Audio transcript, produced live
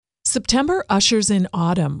September ushers in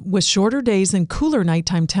autumn with shorter days and cooler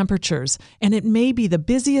nighttime temperatures, and it may be the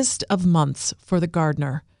busiest of months for the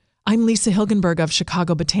gardener. I'm Lisa Hilgenberg of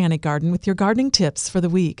Chicago Botanic Garden with your gardening tips for the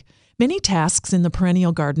week. Many tasks in the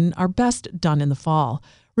perennial garden are best done in the fall.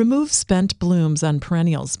 Remove spent blooms on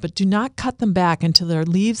perennials, but do not cut them back until their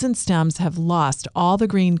leaves and stems have lost all the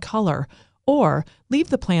green color, or leave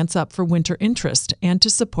the plants up for winter interest and to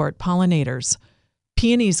support pollinators.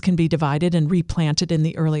 Peonies can be divided and replanted in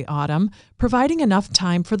the early autumn, providing enough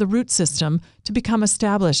time for the root system to become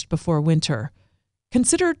established before winter.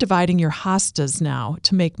 Consider dividing your hostas now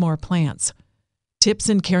to make more plants. Tips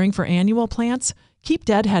in caring for annual plants? Keep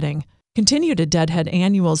deadheading. Continue to deadhead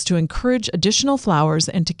annuals to encourage additional flowers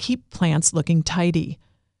and to keep plants looking tidy.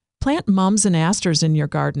 Plant mums and asters in your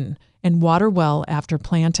garden and water well after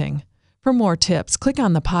planting. For more tips, click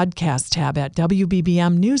on the podcast tab at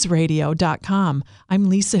WBBMNewsRadio.com. I'm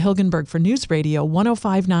Lisa Hilgenberg for News Radio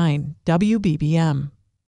 105.9 WBBM.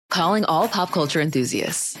 Calling all pop culture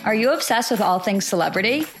enthusiasts. Are you obsessed with all things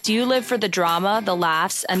celebrity? Do you live for the drama, the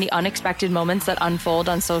laughs, and the unexpected moments that unfold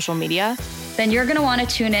on social media? Then you're going to want to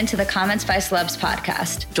tune in to the Comments by Celebs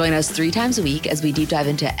podcast. Join us 3 times a week as we deep dive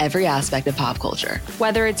into every aspect of pop culture.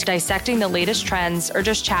 Whether it's dissecting the latest trends or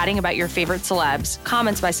just chatting about your favorite celebs,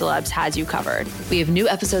 Comments by Celebs has you covered. We have new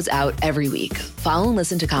episodes out every week. Follow and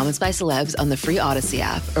listen to Comments by Celebs on the free Odyssey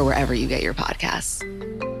app or wherever you get your podcasts.